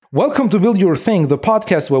Welcome to Build Your Thing, the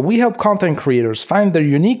podcast where we help content creators find their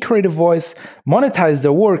unique creative voice, monetize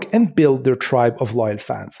their work, and build their tribe of loyal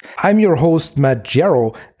fans. I'm your host, Matt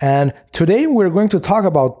Jarrow, and today we're going to talk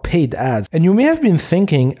about paid ads. And you may have been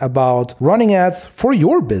thinking about running ads for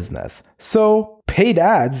your business. So, paid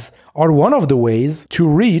ads are one of the ways to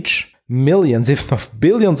reach millions, if not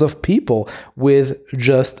billions of people with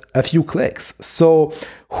just a few clicks. So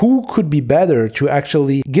who could be better to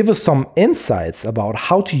actually give us some insights about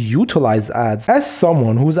how to utilize ads as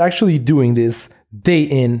someone who's actually doing this day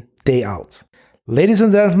in, day out? Ladies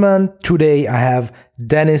and gentlemen, today I have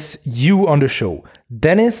Dennis Yu on the show.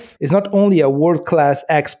 Dennis is not only a world-class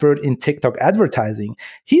expert in TikTok advertising,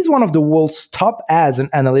 he's one of the world's top ads and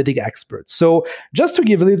analytic experts. So just to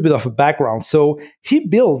give a little bit of a background, so he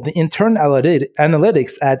built the internal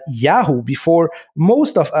analytics at Yahoo before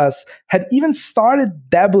most of us had even started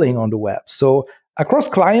dabbling on the web. So across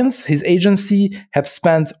clients, his agency have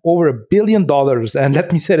spent over $1 billion, and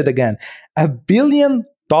let me say it again, $1 billion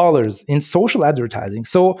in social advertising.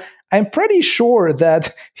 So I'm pretty sure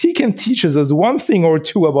that he can teach us one thing or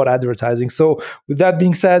two about advertising. So with that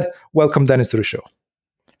being said, welcome Dennis to the show.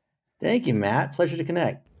 Thank you, Matt. Pleasure to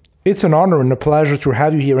connect. It's an honor and a pleasure to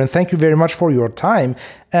have you here, and thank you very much for your time.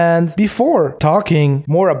 And before talking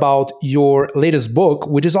more about your latest book,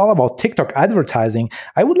 which is all about TikTok advertising,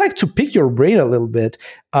 I would like to pick your brain a little bit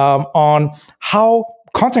on how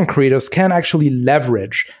content creators can actually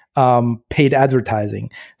leverage paid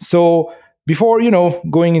advertising. So before,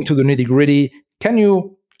 going into the nitty gritty, can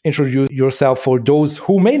you introduce yourself for those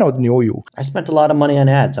who may not know you? I spent a lot of money on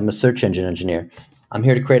ads. I'm a search engine engineer. I'm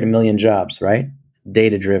here to create 1 million jobs, right?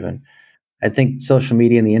 Data driven. I think social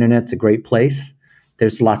media and the internet's a great place.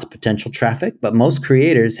 There's lots of potential traffic, but most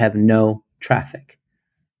creators have no traffic.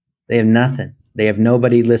 They have nothing. They have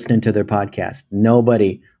nobody listening to their podcast,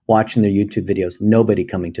 nobody watching their YouTube videos, nobody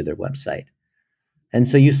coming to their website. And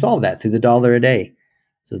so you solve that through the dollar a day.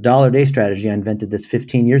 So the dollar a day strategy, I invented this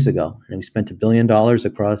 15 years ago, and we spent $1 billion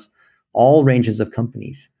across all ranges of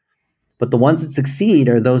companies. But the ones that succeed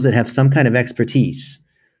are those that have some kind of expertise.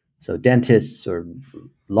 So dentists or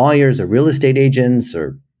lawyers or real estate agents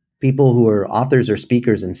or people who are authors or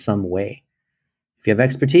speakers in some way. If you have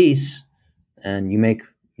expertise and you make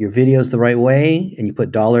your videos the right way and you put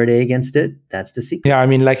dollar a day against it, that's the secret. Yeah, I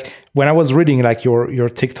mean, like when I was reading like your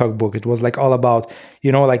TikTok book, it was like all about,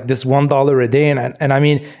 like this $1 a day. And I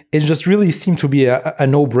mean, it just really seemed to be a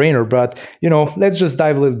no-brainer, but let's just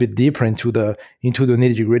dive a little bit deeper into the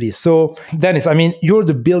nitty-gritty. So Dennis, I mean, you're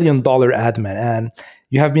the $1 billion ad man, and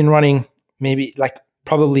you have been running maybe like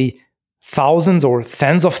probably thousands or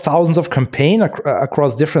tens of thousands of campaigns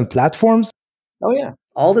across different platforms. Oh yeah.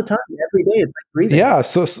 All the time, every day, it's like breathing. Yeah.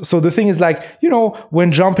 So the thing is like,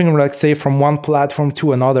 when jumping, like say from one platform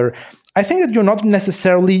to another, I think that you're not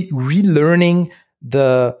necessarily relearning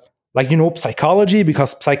the, psychology,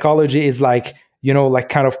 because psychology is like, like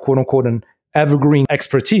kind of quote unquote an evergreen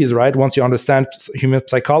expertise, right? Once you understand human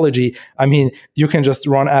psychology, I mean, you can just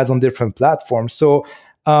run ads on different platforms. So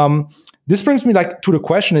this brings me like to the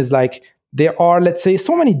question is like, there are, let's say,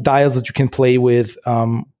 so many dials that you can play with,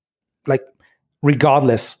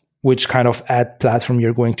 regardless which kind of ad platform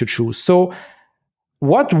you're going to choose. So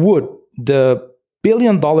what would the $1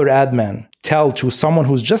 billion ad man tell to someone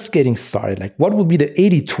who's just getting started? Like what would be the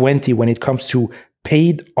 80-20 when it comes to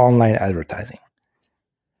paid online advertising?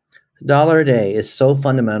 Dollar a day is so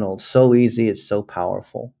fundamental, it's so easy, it's so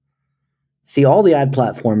powerful. See, all the ad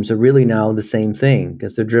platforms are really now the same thing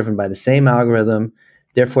because they're driven by the same algorithm.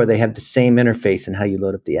 Therefore, they have the same interface in how you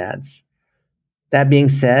load up the ads. That being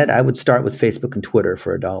said, I would start with Facebook and Twitter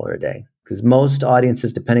for $1 a day because most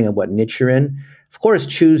audiences, depending on what niche you're in, of course,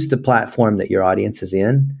 choose the platform that your audience is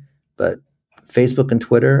in. But Facebook and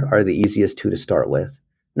Twitter are the easiest two to start with.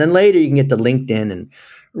 And then later you can get to LinkedIn and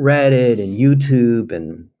Reddit and YouTube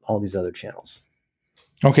and all these other channels.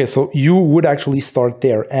 Okay, so you would actually start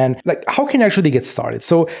there. And like, how can you actually get started?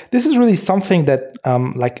 So this is really something that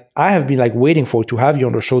I have been like waiting for to have you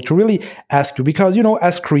on the show to really ask you, because,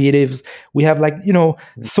 as creatives, we have like,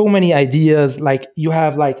 so many ideas. Like you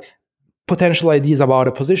have like potential ideas about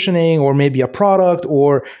a positioning or maybe a product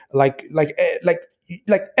or like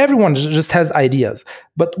everyone just has ideas.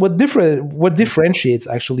 But what differentiates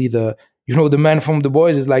actually the man from the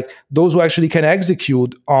boys is like those who actually can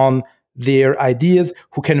execute on their ideas,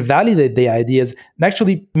 who can validate their ideas and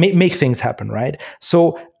actually make things happen, right?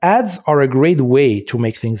 So ads are a great way to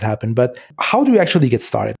make things happen, but how do you actually get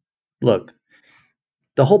started? Look,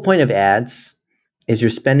 the whole point of ads is you're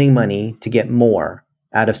spending money to get more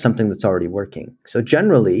out of something that's already working. So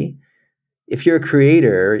generally, if you're a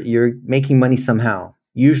creator, you're making money somehow.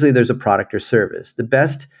 Usually there's a product or service. The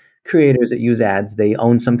best creators that use ads, they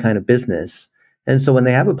own some kind of business. And so when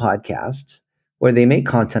they have a podcast or they make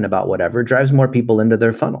content about whatever, it drives more people into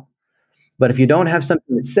their funnel. But if you don't have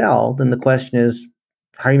something to sell, then the question is,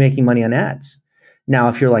 how are you making money on ads? Now,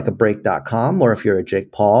 if you're like a break.com or if you're a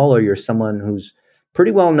Jake Paul or you're someone who's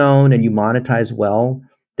pretty well known and you monetize well,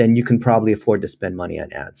 then you can probably afford to spend money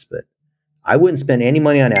on ads. But I wouldn't spend any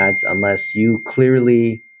money on ads unless you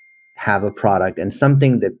clearly have a product and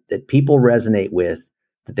something that people resonate with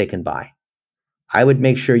that they can buy. I would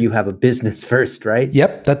make sure you have a business first, right?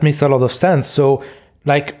 Yep, that makes a lot of sense. So,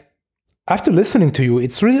 like, after listening to you,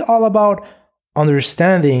 it's really all about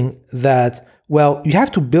understanding that, well, you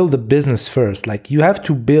have to build a business first. Like, you have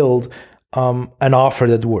to build an offer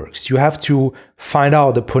that works. You have to find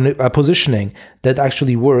out a positioning that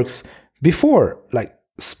actually works before, like,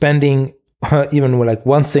 spending even with like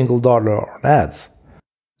 $1 on ads.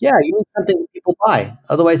 Yeah, you need something that people buy.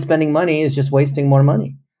 Otherwise, spending money is just wasting more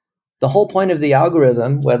money. The whole point of the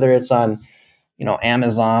algorithm, whether it's on,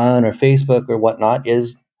 Amazon or Facebook or whatnot,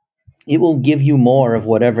 is it will give you more of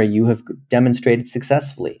whatever you have demonstrated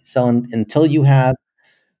successfully. So until you have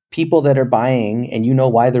people that are buying and you know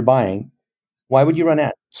why they're buying, why would you run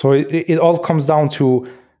ads? So it all comes down to,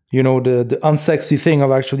 the unsexy thing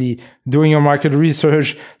of actually doing your market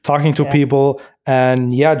research, talking to Yeah. people,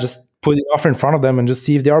 and yeah, just put the offer in front of them and just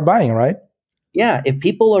see if they are buying, right? Yeah, if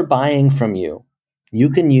people are buying from you, you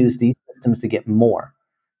can use these systems to get more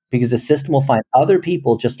because the system will find other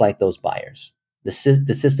people just like those buyers. The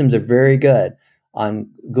systems are very good on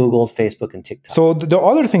Google, Facebook, and TikTok. So the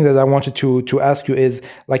other thing that I wanted to ask you is,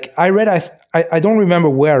 like, I don't remember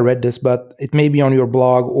where I read this, but it may be on your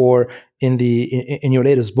blog or in your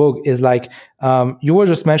latest book. Is like, you were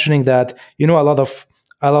just mentioning that a lot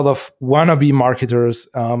of wannabe marketers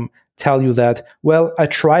tell you that, well, I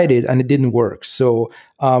tried it and it didn't work. So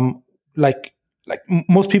like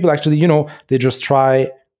most people actually, they just try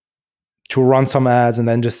to run some ads and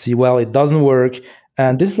then just see, well, it doesn't work.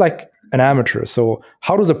 And this is like an amateur. So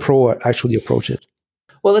how does a pro actually approach it?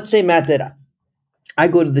 Well, let's say, Matt, that I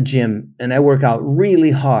go to the gym and I work out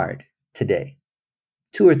really hard today,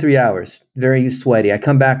 2 or 3 hours, very sweaty. I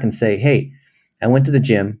come back and say, hey, I went to the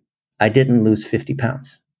gym. I didn't lose 50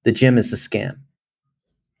 pounds. The gym is a scam.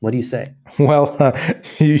 What do you say? Well,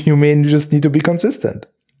 you may just need to be consistent.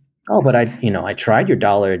 Oh, but I tried your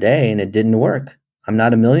dollar a day and it didn't work. I'm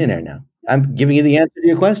not a millionaire now. I'm giving you the answer to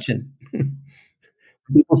your question.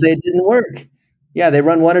 People say it didn't work. Yeah, they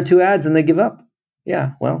run 1 or 2 ads and they give up.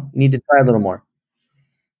 Yeah, well, you need to try a little more.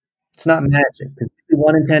 It's not magic.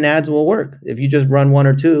 1 in 10 ads will work. If you just run 1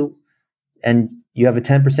 or 2 and you have a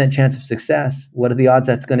 10% chance of success, what are the odds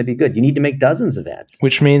that's going to be good? You need to make dozens of ads.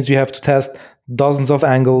 Which means you have to test dozens of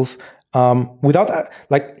angles. Without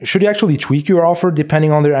like, should you actually tweak your offer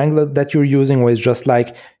depending on the angle that you're using, or is just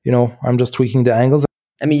like, I'm just tweaking the angles?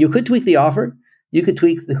 I mean, you could tweak the offer. You could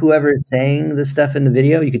tweak whoever is saying the stuff in the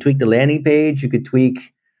video. You could tweak the landing page. You could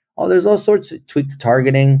tweak, there's all sorts of tweak the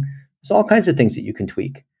targeting. There's all kinds of things that you can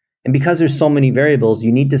tweak. And because there's so many variables,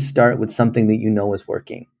 you need to start with something that you know is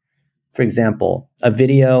working. For example, a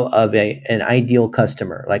video of an ideal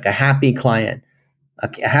customer, like a happy client,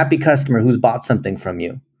 a happy customer who's bought something from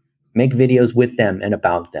you. Make videos with them and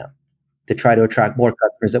about them to try to attract more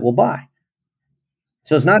customers that will buy.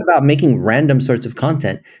 So it's not about making random sorts of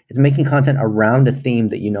content. It's making content around a theme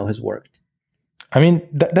that you know has worked. I mean,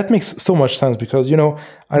 that makes so much sense because,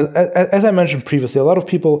 as I mentioned previously, a lot of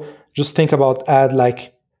people just think about ad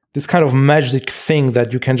like this kind of magic thing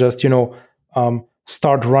that you can just,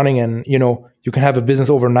 start running and, you can have a business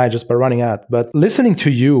overnight just by running ad. But listening to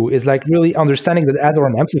you is like really understanding that ads are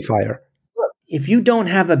an amplifier. If you don't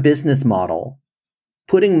have a business model,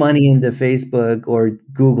 putting money into Facebook or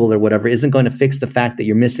Google or whatever isn't going to fix the fact that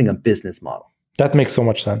you're missing a business model. That makes so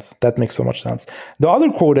much sense. That makes so much sense. The other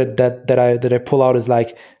quote that I pull out is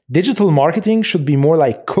like, digital marketing should be more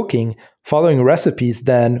like cooking, following recipes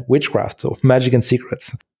than witchcraft, so magic and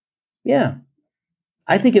secrets. Yeah.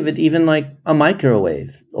 I think of it even like a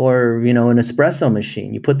microwave or, an espresso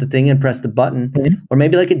machine. You put the thing in, press the button, or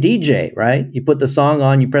maybe like a DJ, right? You put the song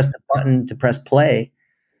on, you press the button to press play.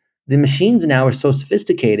 The machines now are so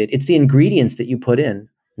sophisticated. It's the ingredients that you put in,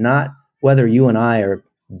 not whether you and I are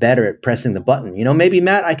better at pressing the button. Maybe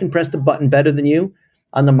Matt, I can press the button better than you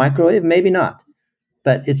on the microwave, maybe not.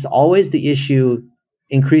 But it's always the issue,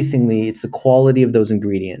 increasingly, it's the quality of those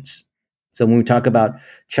ingredients. So when we talk about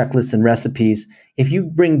checklists and recipes, if you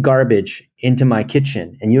bring garbage into my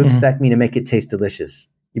kitchen and you expect me to make it taste delicious,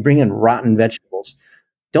 you bring in rotten vegetables,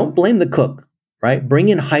 don't blame the cook, right? Bring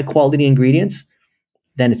in high quality ingredients,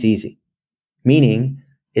 then it's easy. Meaning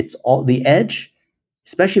it's all the edge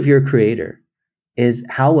especially if you're a creator, is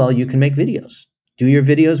how well you can make videos. Do your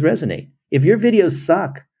videos resonate? If your videos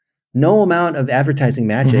suck, no amount of advertising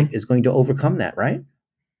magic Mhm. is going to overcome that, right?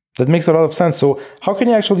 That makes a lot of sense. So how can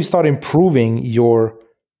you actually start improving your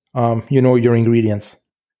ingredients?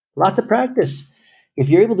 Lots of practice. If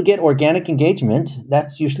you're able to get organic engagement,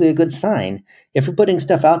 that's usually a good sign. If we're putting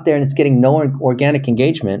stuff out there and it's getting no organic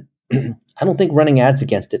engagement, I don't think running ads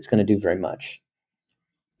against it's going to do very much.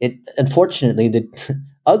 It unfortunately the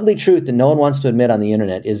ugly truth that no one wants to admit on the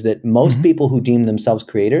internet is that most Mhm. people who deem themselves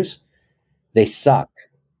creators, they suck.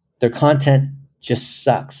 Their content just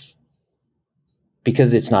sucks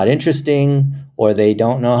because it's not interesting or they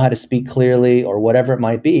don't know how to speak clearly or whatever it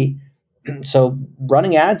might be. So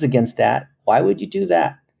running ads against that, why would you do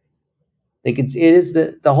that? Like it is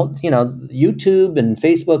the whole, YouTube and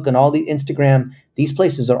Facebook and all the Instagram, these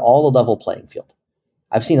places are all a level playing field.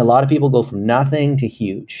 I've seen a lot of people go from nothing to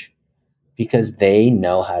huge because they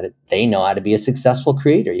know how to be a successful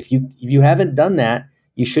creator. If you haven't done that,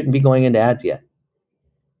 you shouldn't be going into ads yet.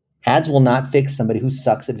 Ads will not fix somebody who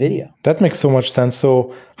sucks at video. That makes so much sense.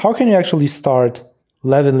 So how can you actually start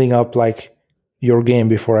leveling up like your game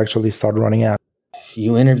before actually start running ads?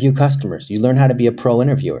 You interview customers. You learn how to be a pro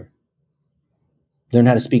interviewer. Learn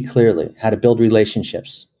how to speak clearly, how to build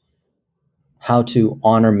relationships, how to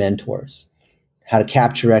honor mentors, how to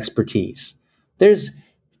capture expertise. There's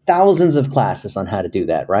thousands of classes on how to do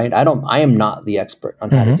that, right? I am not the expert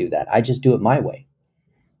on how to Mhm. do that. I just do it my way.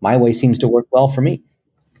 My way seems to work well for me.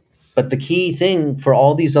 But the key thing for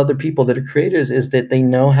all these other people that are creators is that they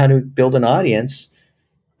know how to build an audience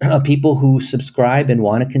of people who subscribe and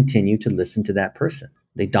want to continue to listen to that person.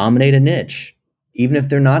 They dominate a niche. Even if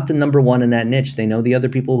they're not the number one in that niche, they know the other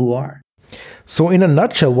people who are. So, in a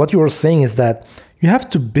nutshell, what you are saying is that you have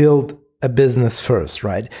to build a business first,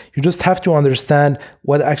 right? You just have to understand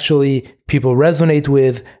what actually people resonate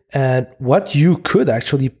with and what you could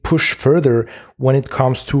actually push further when it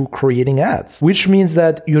comes to creating ads, which means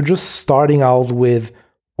that you're just starting out with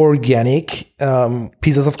organic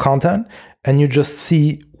pieces of content and you just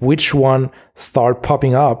see which one start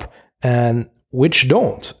popping up and which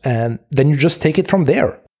don't. And then you just take it from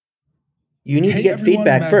there. You need to Hey get everyone,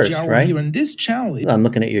 feedback Matt first, Jaro here right? in this channel. I'm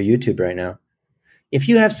looking at your YouTube right now. If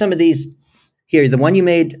you have some of these here, the one you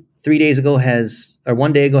made 3 days ago has, or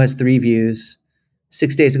one day ago has 3 views,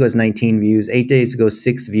 6 days ago has 19 views, 8 days ago,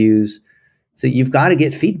 6 views. So you've got to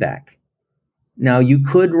get feedback. Now, you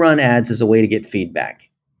could run ads as a way to get feedback.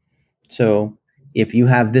 So if you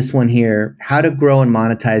have this one here, how to grow and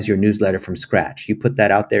monetize your newsletter from scratch, you put that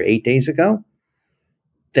out there 8 days ago,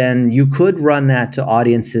 then you could run that to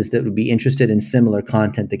audiences that would be interested in similar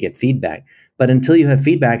content to get feedback. But until you have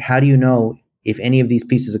feedback, how do you know if any of these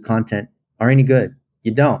pieces of content are any good?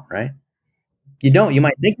 You don't, right? You don't. You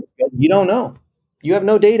might think it's good. You don't know. You have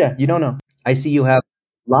no data. You don't know. I see you have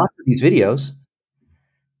lots of these videos,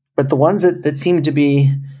 but the ones that seem to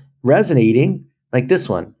be resonating, like this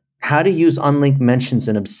one, how to use unlinked mentions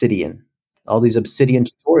in Obsidian. All these Obsidian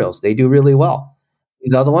tutorials, they do really well.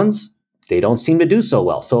 These other ones, they don't seem to do so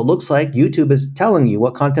well. So it looks like YouTube is telling you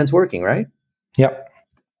what content's working, right? Yep.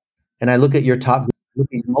 And I look at your look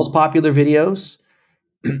at your most popular videos.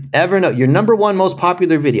 Evernote, your number one most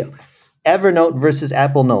popular video. Evernote versus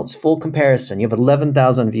Apple Notes, full comparison. You have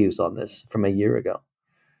 11,000 views on this from a year ago.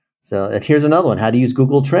 So and here's another one: how to use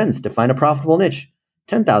Google Trends to find a profitable niche.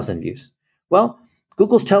 10,000 views. Well,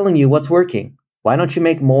 Google's telling you what's working. Why don't you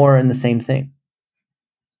make more in the same thing,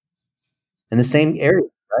 in the same area?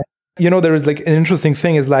 There is like an interesting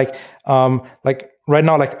thing is like right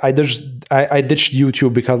now, like I ditched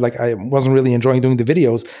YouTube because like I wasn't really enjoying doing the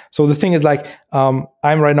videos. So the thing is like I'm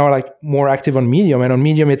right now like more active on Medium, and on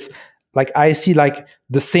Medium it's like I see like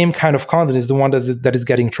the same kind of content is the one that is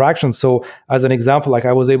getting traction. So as an example, like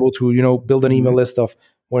I was able to build an email Mhm. list of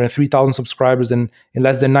more than 3,000 subscribers in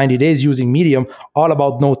less than 90 days using Medium, all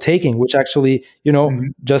about note taking, which actually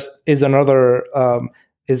Mhm. just is another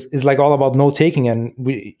is like all about note taking. And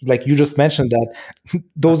we, like you just mentioned that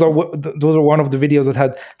those are one of the videos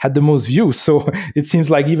that had the most views. So it seems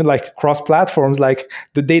like even like cross platforms, like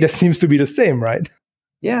the data seems to be the same, right?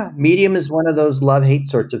 Yeah, Medium is one of those love hate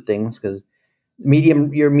sorts of things because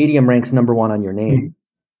your Medium ranks number one on your Mhm. name.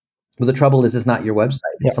 But the trouble is, it's not your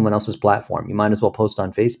website; Yeah. it's someone else's platform. You might as well post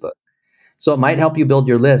on Facebook. So it might help you build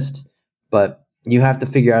your list, but you have to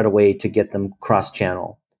figure out a way to get them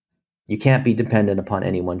cross-channel. You can't be dependent upon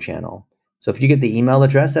any one channel. So if you get the email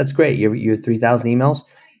address, that's great. Your 3,000 emails,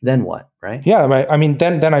 then what, right? Yeah, I mean,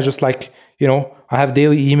 then I just like I have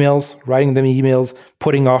daily emails, writing them emails,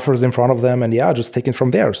 putting offers in front of them, and yeah, just taking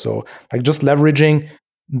from there. So like just leveraging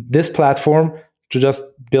this platform to just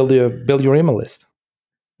build your email list.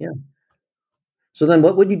 Yeah. So then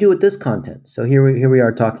what would you do with this content? So here we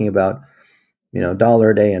are talking about,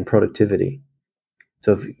 dollar a day and productivity.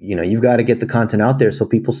 So if you've got to get the content out there so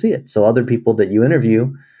people see it. So other people that you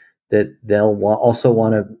interview, that they'll also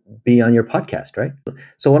want to be on your podcast, right?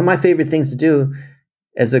 So one of my favorite things to do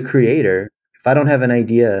as a creator, if I don't have an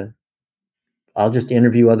idea, I'll just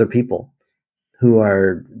interview other people who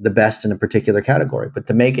are the best in a particular category, but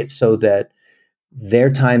to make it so that their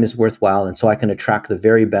time is worthwhile and so I can attract the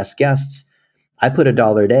very best guests, I put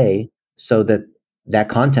 $1 a day so that that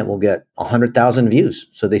content will get 100,000 views.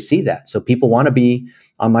 So they see that. So people want to be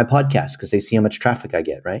on my podcast because they see how much traffic I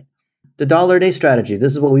get, right? The $1 a day strategy.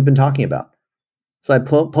 This is what we've been talking about. So I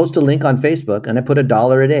post a link on Facebook and I put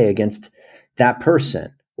 $1 a day against that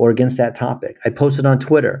person or against that topic. I post it on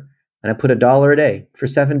Twitter and I put $1 a day for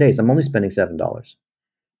 7 days. I'm only spending $7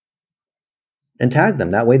 and tag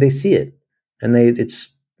them. That way they see it. And it's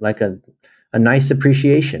like a nice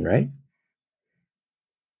appreciation, right?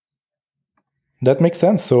 That makes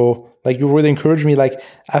sense. So, like, you really encourage me, like,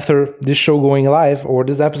 after this show going live or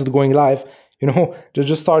this episode going live, to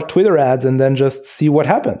just start Twitter ads and then just see what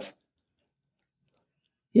happens.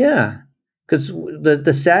 Yeah. Because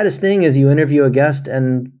the saddest thing is you interview a guest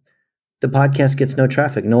and the podcast gets no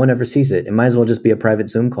traffic. No one ever sees it. It might as well just be a private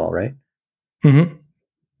Zoom call, right? Mm-hmm.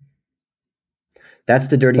 That's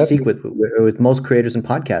the dirty That secret with most creators and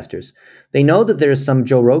podcasters. They know that there's some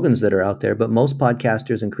Joe Rogans that are out there, but most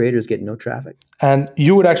podcasters and creators get no traffic. And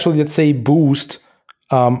you would actually, let's say, boost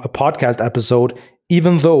a podcast episode,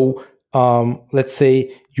 even though, let's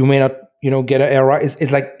say, you may not, get an error.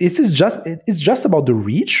 It's like, it's just about the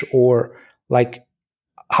reach, or like,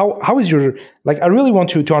 how is your, like, I really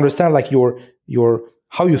want to understand, like, your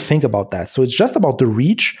how you think about that. So it's just about the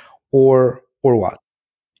reach, or what?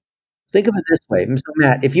 Think of it this way. So,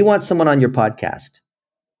 Matt, if you want someone on your podcast,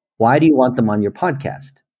 why do you want them on your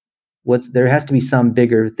podcast? There has to be some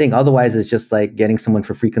bigger thing. Otherwise, it's just like getting someone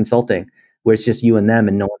for free consulting, where it's just you and them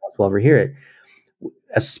and no one else will ever hear it.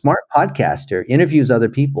 A smart podcaster interviews other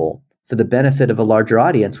people for the benefit of a larger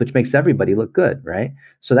audience, which makes everybody look good, right?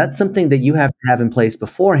 So that's something that you have to have in place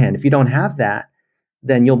beforehand. If you don't have that,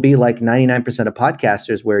 then you'll be like 99% of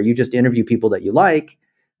podcasters where you just interview people that you like,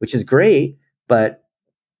 which is great, but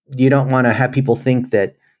you don't want to have people think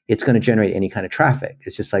that it's going to generate any kind of traffic.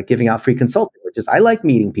 It's just like giving out free consulting, which is, I like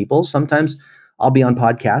meeting people. Sometimes I'll be on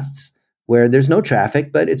podcasts where there's no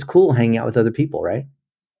traffic, but it's cool hanging out with other people, right?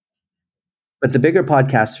 But the bigger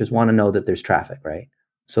podcasters want to know that there's traffic, right?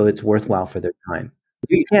 So it's worthwhile for their time.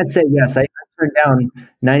 You can't say, yes, I turned down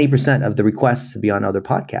 90% of the requests to be on other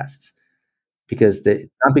podcasts because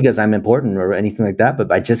not because I'm important or anything like that,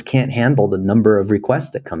 but I just can't handle the number of requests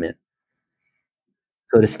that come in.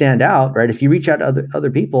 So to stand out, right? If you reach out to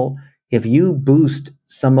other people, if you boost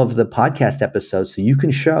some of the podcast episodes so you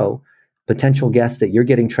can show potential guests that you're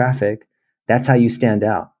getting traffic, that's how you stand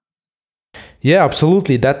out. Yeah,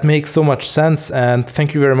 absolutely. That makes so much sense. And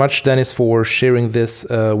thank you very much, Dennis, for sharing this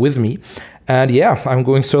with me. And yeah, I'm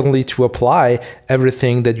going certainly to apply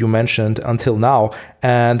everything that you mentioned until now.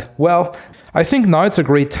 And well, I think now it's a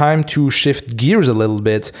great time to shift gears a little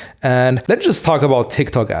bit and let's just talk about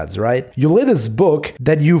TikTok ads, right? You read this book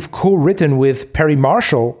that you've co-written with Perry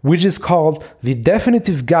Marshall, which is called The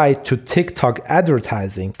Definitive Guide to TikTok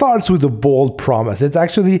Advertising. Starts with a bold promise. It's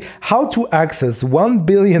actually how to access 1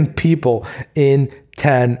 billion people in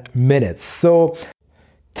 10 minutes. So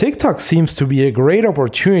TikTok seems to be a great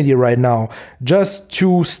opportunity right now just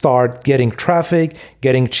to start getting traffic,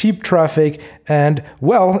 getting cheap traffic, and,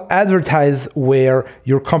 well, advertise where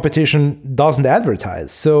your competition doesn't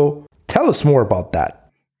advertise. So tell us more about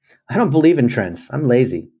that. I don't believe in trends. I'm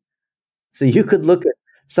lazy. So you could look at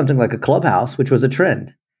something like a Clubhouse, which was a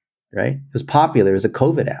trend, right? It was popular as a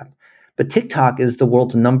COVID app. But TikTok is the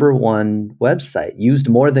world's #1 website, used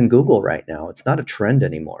more than Google right now. It's not a trend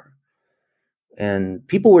anymore. And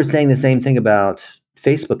people were saying the same thing about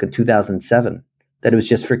Facebook in 2007, that it was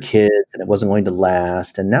just for kids and it wasn't going to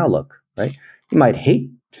last. And now look, right? You might hate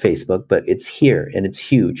Facebook, but it's here and it's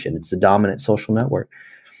huge and it's the dominant social network.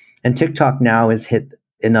 And TikTok now has hit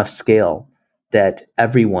enough scale that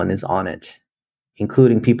everyone is on it,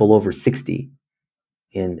 including people over 60.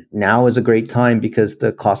 And now is a great time because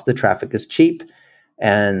the cost of the traffic is cheap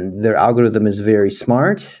and their algorithm is very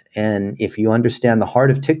smart. And if you understand the heart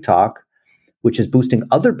of TikTok, which is boosting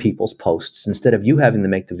other people's posts instead of you having to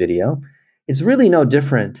make the video, it's really no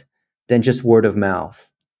different than just word of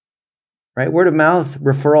mouth, right? Word of mouth,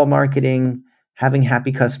 referral marketing, having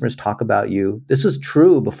happy customers talk about you. This was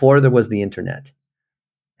true before there was the internet.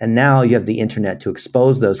 And now you have the internet to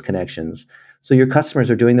expose those connections. So your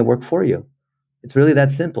customers are doing the work for you. It's really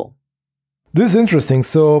that simple. This is interesting.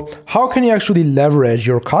 So, how can you actually leverage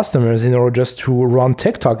your customers in order just to run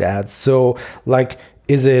TikTok ads? So, like,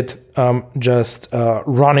 is it just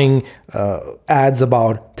running ads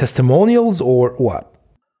about testimonials or what?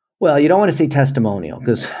 Well, you don't want to say testimonial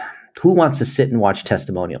because who wants to sit and watch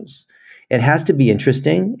testimonials? It has to be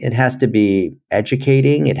interesting. It has to be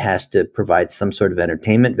educating. It has to provide some sort of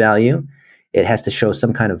entertainment value. It has to show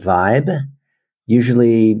some kind of vibe,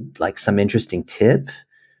 usually like some interesting tip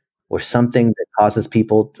or something that causes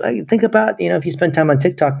people like, think about, if you spend time on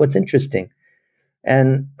TikTok, what's interesting?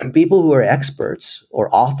 And people who are experts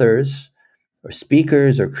or authors or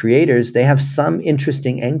speakers or creators, they have some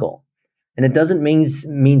interesting angle. And it doesn't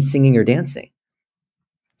mean singing or dancing,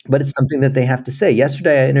 but it's something that they have to say.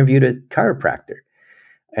 Yesterday, I interviewed a chiropractor,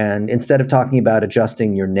 and instead of talking about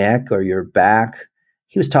adjusting your neck or your back,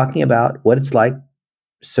 he was talking about what it's like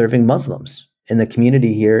serving Muslims in the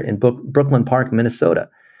community here in Brooklyn Park, Minnesota.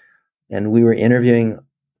 And we were interviewing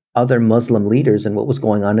other Muslim leaders and what was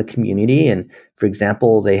going on in the community. And for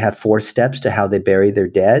example, they have 4 steps to how they bury their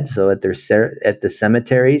dead. So at at the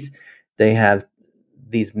cemeteries, they have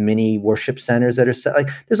these mini worship centers that are like,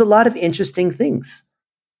 there's a lot of interesting things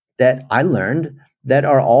that I learned that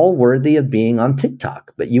are all worthy of being on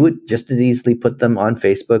TikTok, but you would just as easily put them on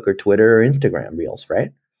Facebook or Twitter or Instagram Reels,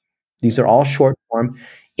 right? These are all short form,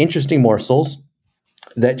 interesting morsels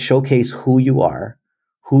that showcase who you are,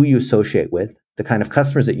 who you associate with, the kind of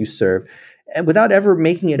customers that you serve, and without ever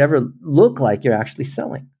making it ever look like you're actually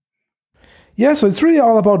selling. Yeah, so it's really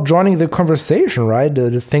all about joining the conversation, right?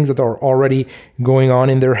 The things that are already going on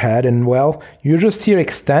in their head. And well, you're just here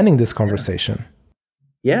extending this conversation.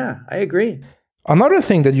 Yeah, I agree. Another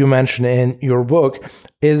thing that you mention in your book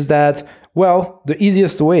is that, well, the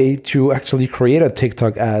easiest way to actually create a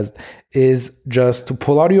TikTok ad is just to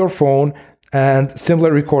pull out your phone and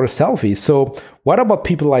simply record a selfie. So, what about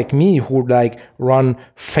people like me who like run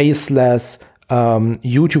faceless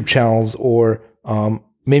YouTube channels or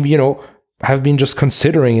maybe, have been just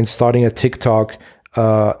considering in starting a TikTok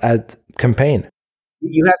ad campaign?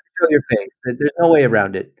 You have to show your face. There's no way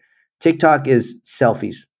around it. TikTok is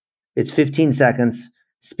selfies. It's 15 seconds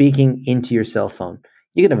speaking into your cell phone.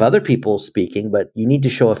 You can have other people speaking, but you need to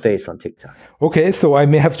show a face on TikTok. Okay, so I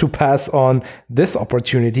may have to pass on this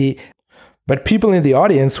opportunity. But people in the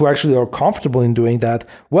audience who actually are comfortable in doing that,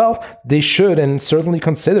 well, they should and certainly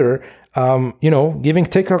consider, giving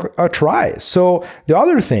TikTok a try. So the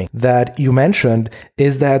other thing that you mentioned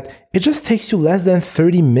is that it just takes you less than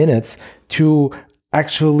 30 minutes to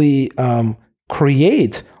actually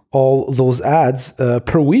create all those ads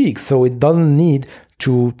per week. So it doesn't need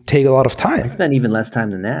to take a lot of I time. spend even less time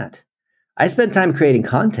than that. I spend time creating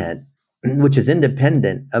content, which is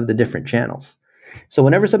independent of the different channels. So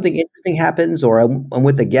whenever something interesting happens, or I'm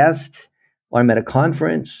with a guest, or I'm at a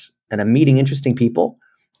conference and I'm meeting interesting people,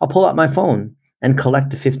 I'll pull out my phone and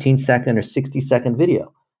collect a 15-second or 60-second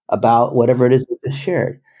video about whatever it is that is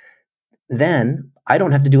shared. Then I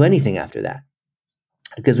don't have to do anything after that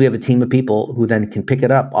because we have a team of people who then can pick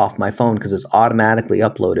it up off my phone because it's automatically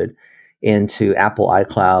uploaded into Apple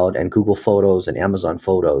iCloud and Google Photos and Amazon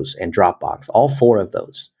Photos and Dropbox, all 4 of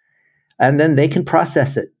those. And then they can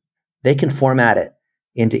process it. They can format it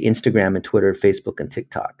into Instagram and Twitter, Facebook and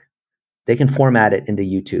TikTok. They can format it into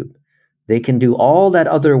YouTube. They can do all that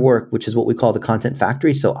other work, which is what we call the content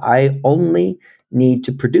factory. So I only need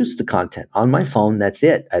to produce the content on my phone. That's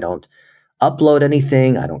it. I don't upload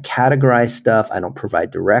anything. I don't categorize stuff. I don't provide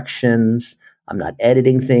directions. I'm not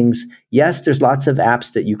editing things. Yes, there's lots of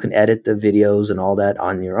apps that you can edit the videos and all that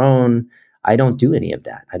on your own. I don't do any of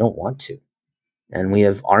that. I don't want to. And we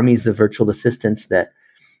have armies of virtual assistants that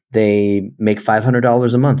they make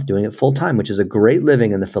 $500 a month doing it full time, which is a great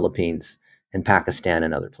living in the Philippines and Pakistan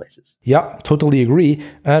and other places. Yeah, totally agree.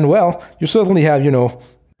 And well, you certainly have,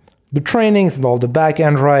 the trainings and all the back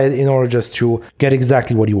end right in order just to get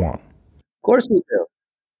exactly what you want. Of course we do.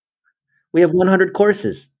 We have 100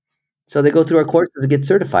 courses. So they go through our courses to get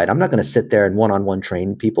certified. I'm not going to sit there and one-on-one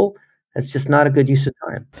train people. That's just not a good use of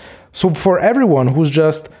time. So for everyone who's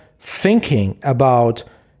just thinking about,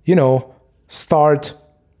 start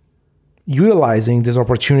utilizing this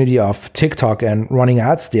opportunity of TikTok and running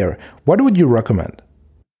ads there, what would you recommend?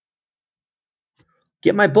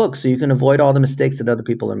 Get my book so you can avoid all the mistakes that other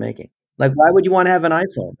people are making. Like, why would you want to have an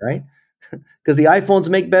iPhone, right? Because the iPhones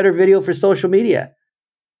make better video for social media.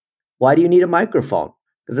 Why do you need a microphone?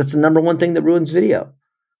 Because that's the number one thing that ruins video.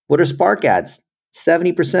 What are Spark ads?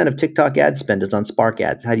 70% of TikTok ad spend is on Spark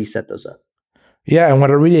ads. How do you set those up? Yeah, and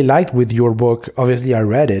what I really liked with your book, obviously I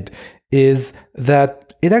read it, is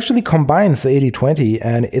that it actually combines the 80/20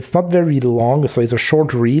 and it's not very long, so it's a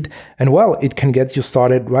short read, and well, it can get you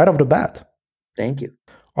started right off the bat. Thank you.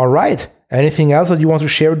 All right. Anything else that you want to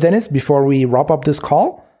share, Dennis, before we wrap up this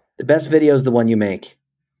call? The best video is the one you make.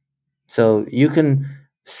 So you can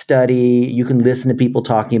study, you can listen to people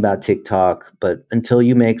talking about TikTok, but until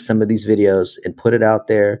you make some of these videos and put it out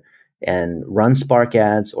there and run Spark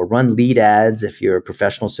ads or run lead ads if you're a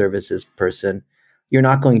professional services person, you're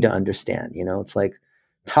not going to understand. It's like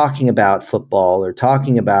talking about football or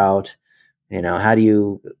talking about, how do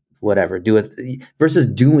you whatever do it versus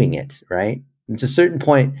doing it, right? It's a certain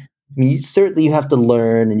point. I mean, you have to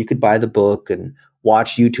learn, and you could buy the book and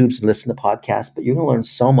watch YouTubes and listen to podcasts, but you're going to learn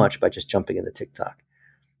so much by just jumping into TikTok.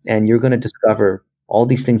 And you're going to discover all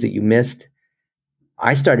these things that you missed.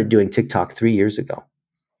 I started doing TikTok 3 years ago,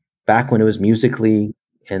 back when it was Musical.ly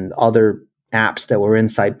and other apps that were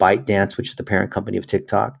inside ByteDance, which is the parent company of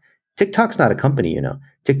TikTok. TikTok's not a company,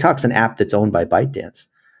 TikTok's an app that's owned by ByteDance.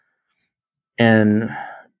 And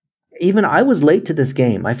even I was late to this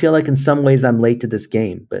game. I feel like in some ways I'm late to this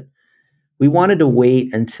game, but we wanted to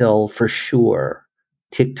wait until for sure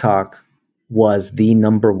TikTok was the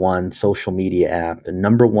number one social media app, the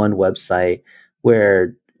number one website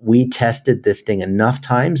where we tested this thing enough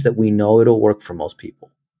times that we know it'll work for most people.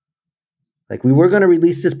 Like, we were going to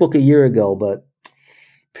release this book a year ago, but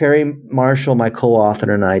Perry Marshall, my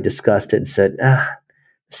co-author, and I discussed it and said, the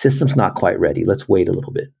system's not quite ready. Let's wait a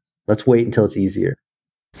little bit. Let's wait until it's easier.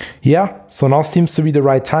 Yeah, so now seems to be the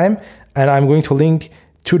right time, and I'm going to link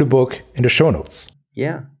to the book in the show notes.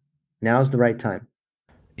 Yeah, now's the right time.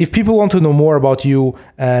 If people want to know more about you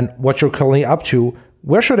and what you're currently up to,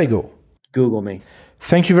 where should I go? Google me.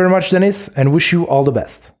 Thank you very much, Dennis, and wish you all the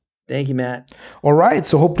best. Thank you, Matt. All right,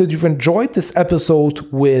 so hope that you've enjoyed this episode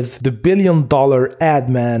with the billion-dollar ad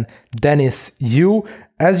man, Dennis Yu.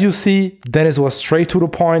 As you see, Dennis was straight to the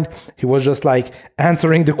point. He was just like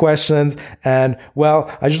answering the questions. And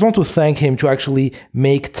well, I just want to thank him to actually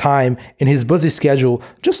make time in his busy schedule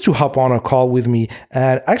just to hop on a call with me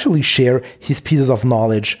and actually share his pieces of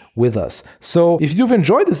knowledge with us. So if you've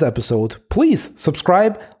enjoyed this episode, please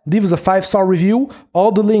subscribe, leave us a 5-star review.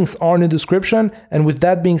 All the links are in the description. And with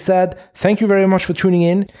that being said, thank you very much for tuning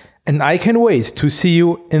in. And I can't wait to see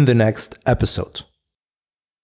you in the next episode.